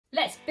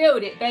Let's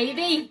build it,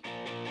 baby!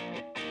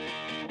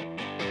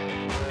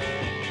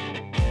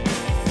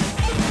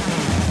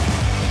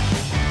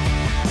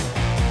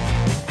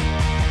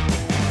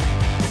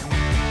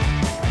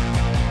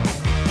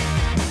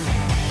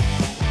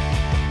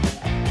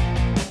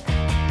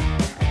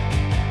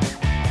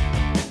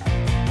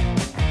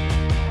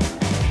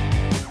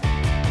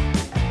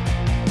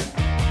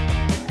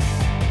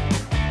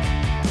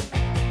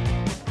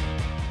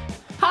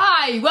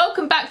 Hi,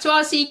 welcome back to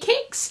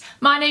RCKicks.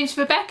 My name's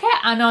Rebecca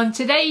and on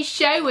today's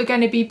show we're going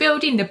to be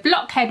building the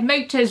Blockhead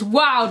Motors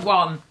Wild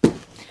One.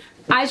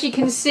 As you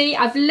can see,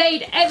 I've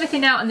laid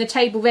everything out on the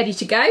table ready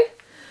to go.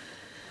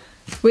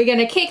 We're going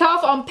to kick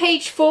off on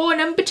page 4,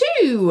 number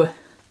 2.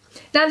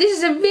 Now this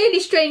is a really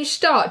strange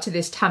start to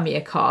this Tamiya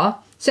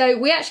car. So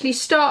we actually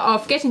start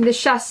off getting the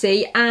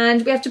chassis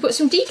and we have to put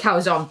some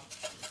decals on.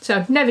 So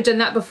I've never done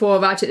that before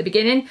right at the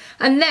beginning.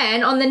 And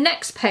then on the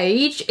next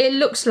page, it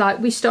looks like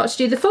we start to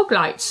do the fog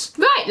lights.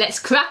 Right,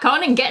 let's crack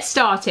on and get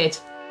started.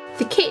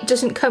 The kit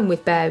doesn't come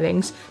with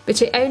bearings,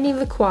 but it only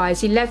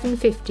requires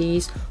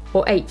 1150s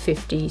or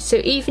 850s. So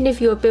even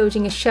if you're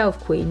building a shelf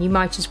queen, you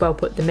might as well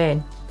put them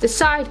in. The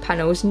side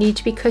panels need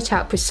to be cut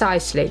out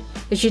precisely,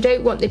 as you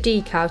don't want the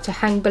decal to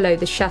hang below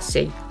the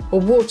chassis, or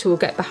water will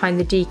get behind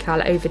the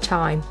decal over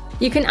time.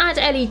 You can add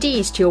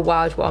LEDs to your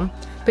Wild One,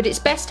 but it's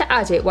best to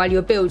add it while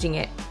you're building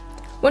it.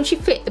 Once you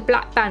fit the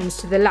black bands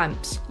to the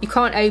lamps, you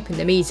can't open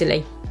them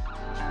easily.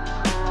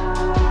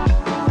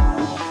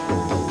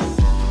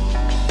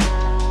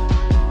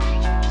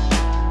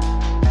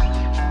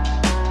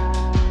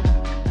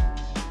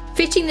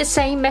 Fitting the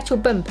same metal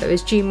bumper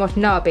as Jun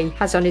Watanabe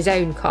has on his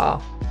own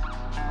car.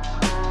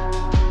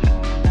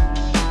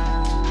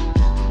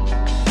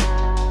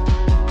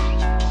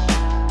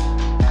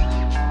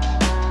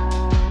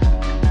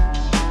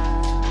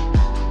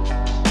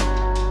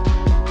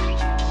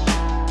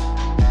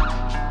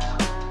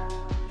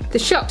 The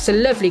shocks are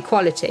lovely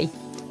quality.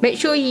 Make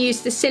sure you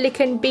use the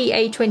silicone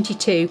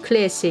BA22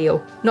 clear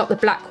seal, not the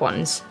black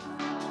ones.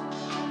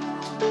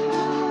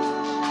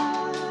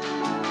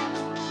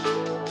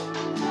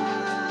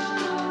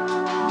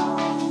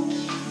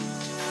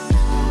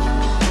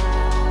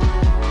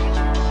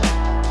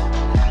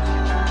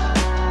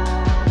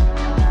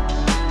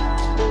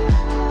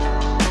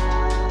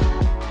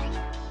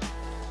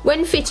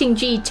 When fitting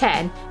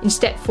G10 in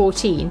step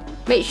 14,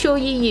 make sure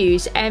you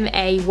use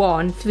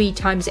MA1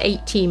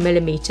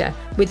 3x18mm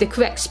with the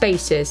correct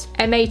spacers,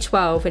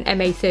 MA12 and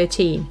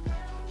MA13.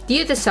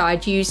 The other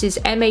side uses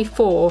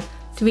MA4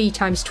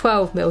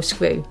 3x12mm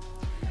screw.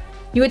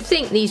 You would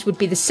think these would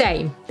be the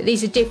same, but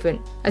these are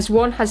different, as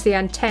one has the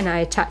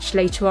antennae attached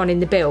later on in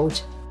the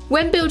build.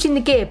 When building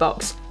the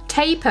gearbox,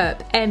 tape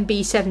up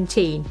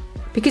MB17,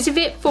 because if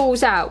it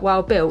falls out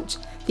while built,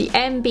 the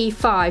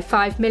MB5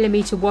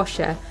 5mm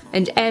washer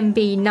and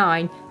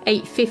MB9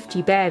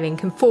 850 bearing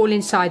can fall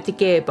inside the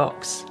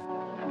gearbox.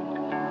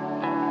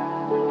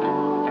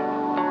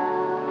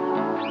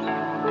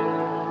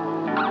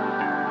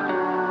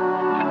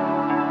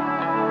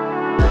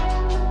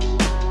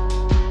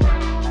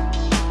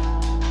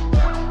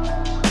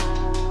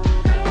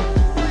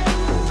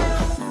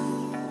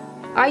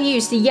 I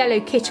use the yellow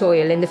kit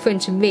oil in the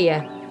front and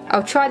rear.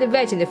 I'll try the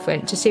red in the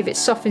front to see if it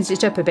softens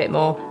it up a bit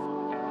more.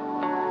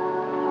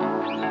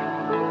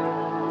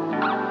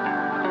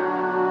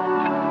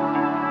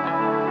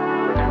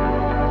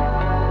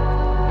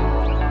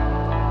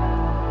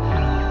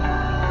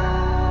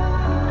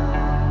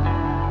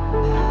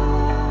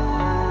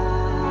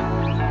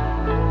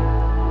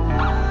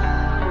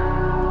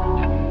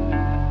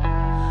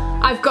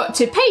 I've got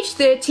to page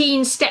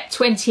 13, step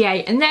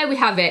 28, and there we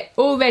have it,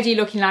 already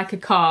looking like a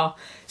car.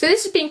 So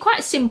this has been quite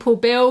a simple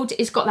build.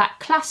 It's got that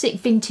classic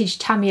vintage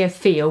Tamiya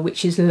feel,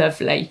 which is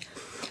lovely.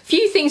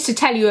 Few things to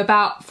tell you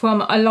about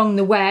from along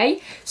the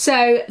way.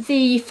 So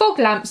the fog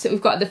lamps that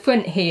we've got at the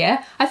front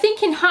here, I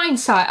think in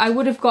hindsight I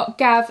would have got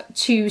Gav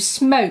to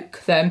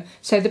smoke them,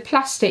 so the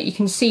plastic you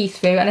can see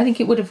through, and I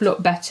think it would have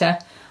looked better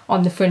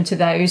on the front of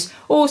those.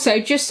 Also,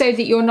 just so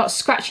that you're not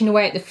scratching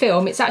away at the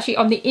film, it's actually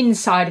on the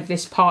inside of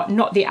this part,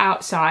 not the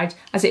outside,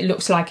 as it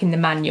looks like in the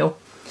manual.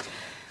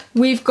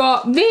 We've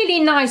got really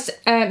nice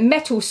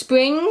metal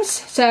springs,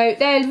 so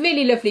they're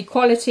really lovely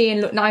quality and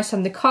look nice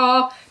on the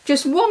car.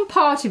 Just one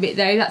part of it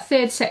though, that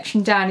third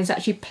section down, is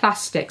actually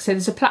plastic, so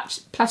there's a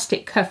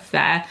plastic cuff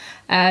there.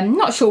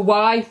 Not sure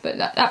why, but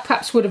that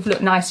perhaps would have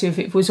looked nicer if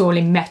it was all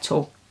in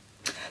metal.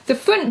 The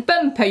front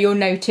bumper, you'll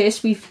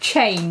notice, we've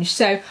changed.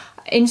 So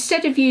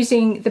instead of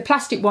using the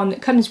plastic one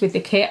that comes with the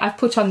kit, I've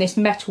put on this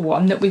metal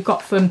one that we've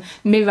got from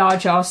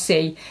Mirage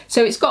RC.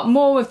 So it's got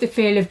more of the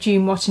feel of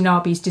Jun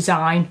Watanabe's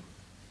design.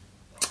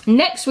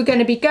 Next, we're going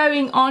to be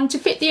going on to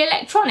fit the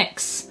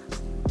electronics.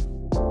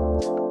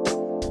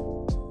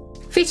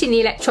 Fitting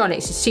the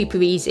electronics is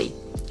super easy.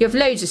 You have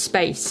loads of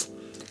space.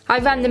 I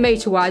ran the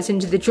motor wires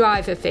under the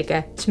driver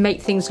figure to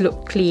make things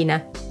look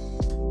cleaner.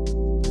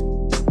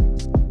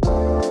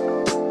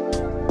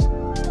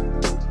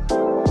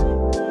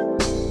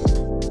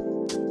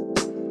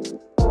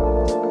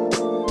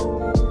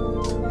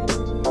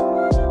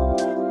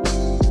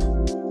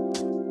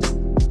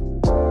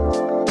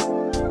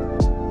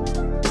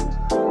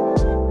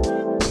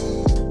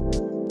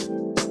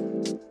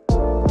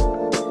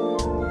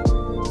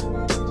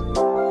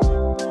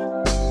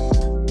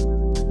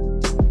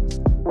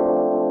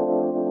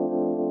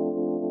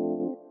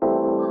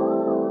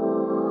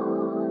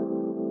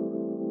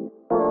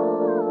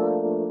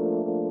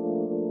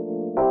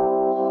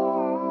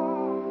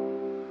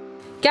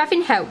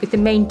 Gavin helped with the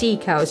main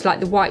decals like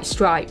the white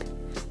stripe.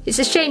 It's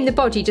a shame the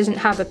body doesn't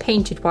have a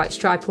painted white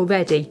stripe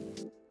already.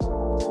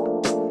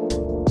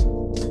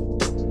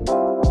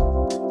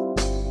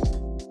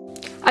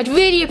 I'd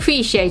really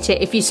appreciate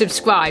it if you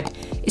subscribe.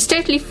 It's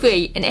totally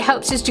free and it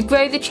helps us to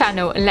grow the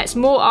channel and lets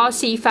more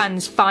RC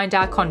fans find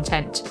our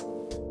content.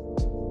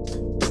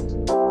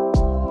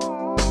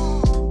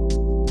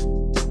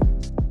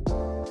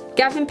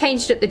 Gavin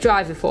painted up the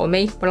driver for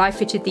me while I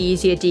fitted the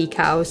easier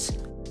decals.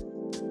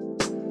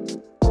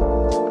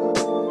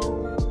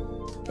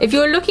 If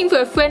you're looking for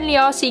a friendly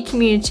RC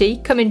community,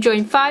 come and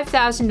join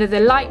 5,000 other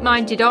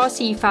like-minded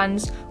RC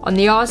fans on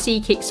the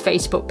RCKicks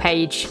Facebook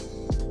page.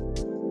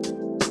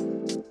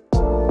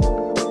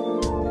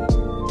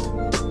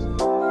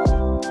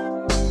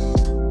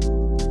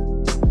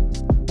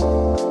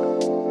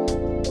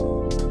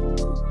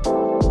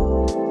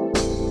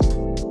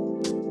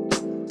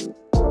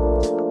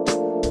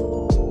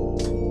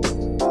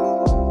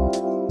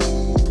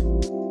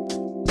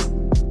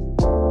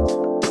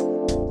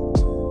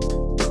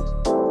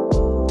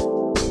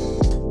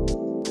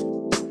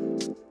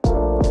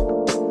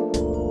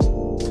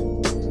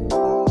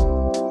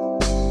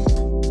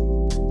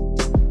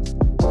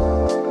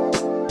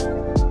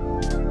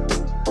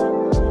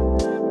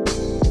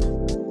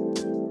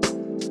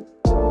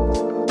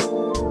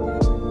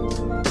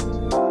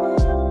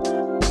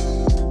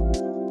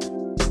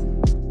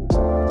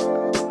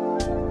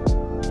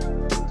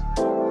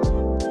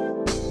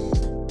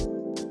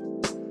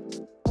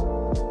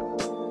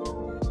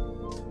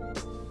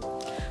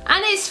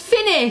 And it's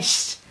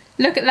finished!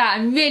 Look at that,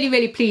 I'm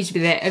really pleased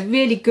with it. A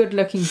really good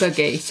looking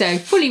buggy. So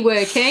fully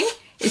working,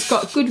 it's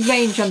got good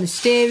range on the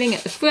steering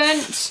at the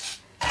front,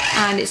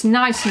 and it's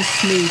nice and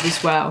smooth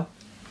as well.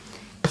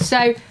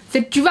 So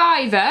the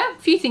driver, a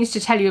few things to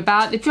tell you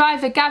about. The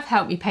driver, Gav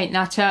helped me paint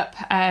that up.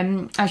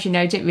 As you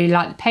know, didn't really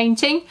like the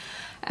painting.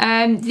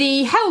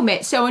 The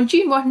helmet, so on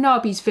Jun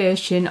Watanabe's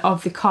version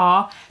of the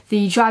car,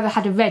 the driver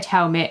had a red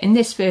helmet. In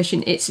this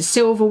version, it's a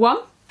silver one.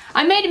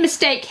 I made a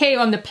mistake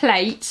here on the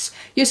plates.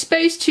 You're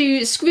supposed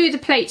to screw the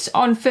plates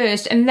on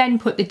first and then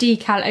put the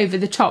decal over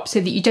the top so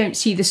that you don't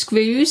see the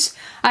screws.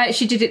 I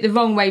actually did it the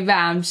wrong way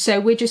round, so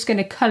we're just going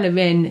to colour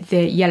in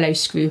the yellow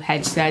screw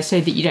heads there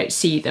so that you don't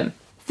see them.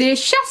 The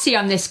chassis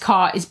on this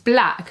car is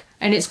black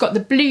and it's got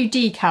the blue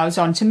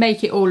decals on to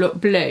make it all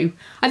look blue.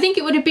 I think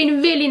it would have been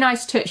a really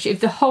nice touch if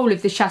the whole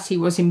of the chassis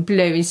was in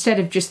blue instead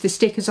of just the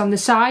stickers on the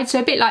side,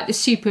 so a bit like the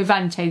Super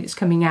Avante that's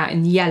coming out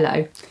in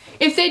yellow.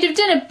 If they'd have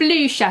done a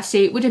blue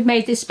chassis, it would have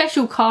made this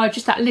special car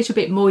just that little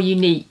bit more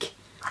unique.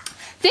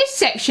 This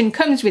section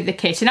comes with the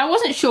kit and I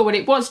wasn't sure what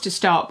it was to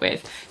start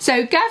with.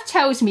 So Gav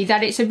tells me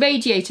that it's a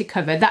radiator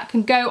cover that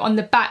can go on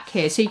the back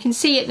here. So you can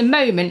see at the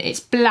moment it's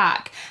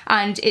black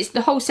and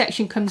the whole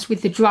section comes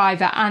with the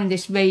driver and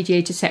this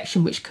radiator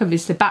section which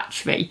covers the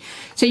battery.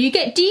 So you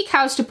get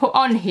decals to put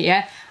on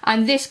here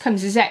and this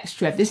comes as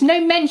extra. There's no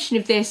mention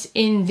of this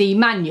in the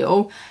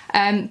manual,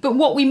 but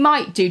what we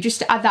might do just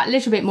to add that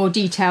little bit more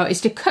detail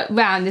is to cut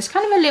round. There's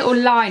kind of a little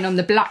line on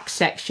the black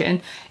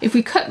section. If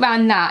we cut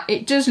round that,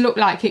 it does look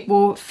like it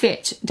will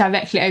fit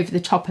directly over the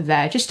top of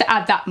there, just to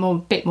add that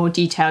bit more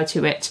detail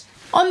to it.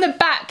 On the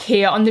back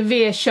here, on the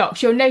rear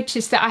shocks, you'll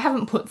notice that I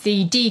haven't put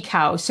the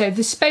decal. So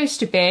there's supposed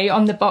to be,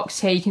 on the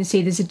box here, you can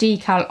see there's a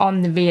decal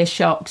on the rear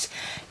shocks.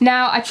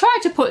 Now, I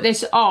tried to put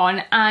this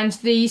on and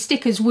the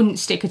stickers wouldn't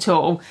stick at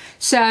all.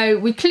 So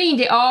we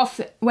cleaned it off,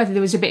 whether there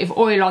was a bit of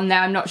oil on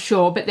there, I'm not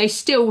sure, but they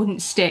still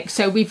wouldn't stick.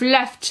 So we've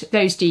left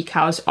those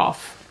decals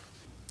off.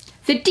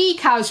 The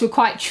decals were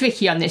quite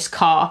tricky on this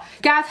car.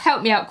 Gav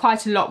helped me out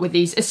quite a lot with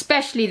these,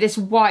 especially this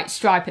white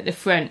stripe at the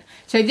front.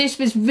 So this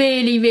was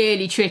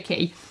really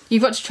tricky.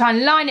 You've got to try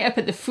and line it up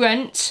at the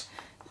front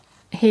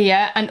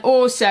here and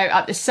also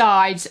at the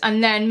sides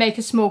and then make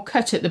a small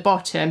cut at the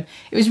bottom.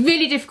 It was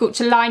really difficult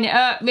to line it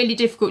up, really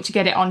difficult to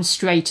get it on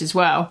straight as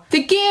well.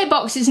 The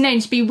gearbox is known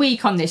to be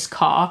weak on this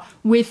car,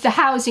 with the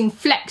housing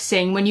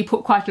flexing when you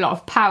put quite a lot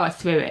of power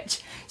through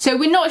it. So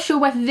we're not sure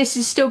whether this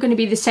is still going to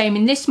be the same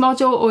in this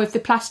model or if the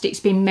plastic's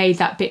been made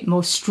that bit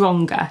more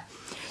stronger.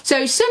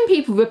 So some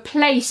people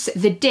replace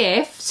the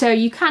diff, so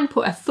you can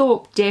put a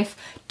Thorpe diff,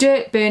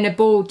 dirt burner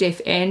ball diff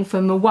in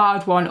from a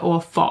Wild One or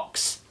a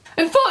Fox.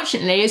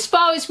 Unfortunately, as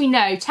far as we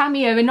know,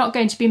 Tamiya are not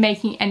going to be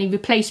making any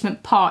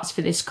replacement parts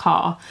for this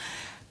car.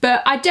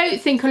 But I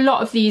don't think a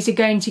lot of these are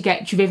going to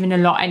get driven a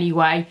lot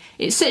anyway.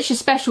 It's such a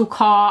special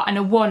car and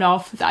a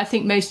one-off that I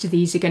think most of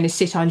these are going to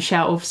sit on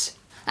shelves.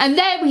 And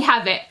there we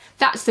have it.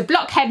 That's the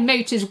Blockhead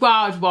Motors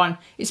Wild One.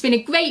 It's been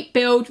a great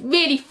build,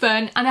 really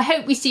fun, and I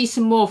hope we see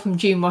some more from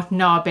Jun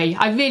Watanabe.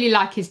 I really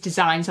like his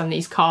designs on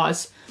these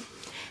cars.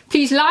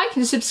 Please like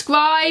and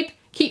subscribe,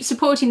 keep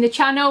supporting the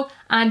channel,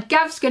 and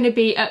Gav's going to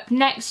be up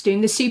next doing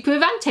the Super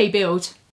Avante build.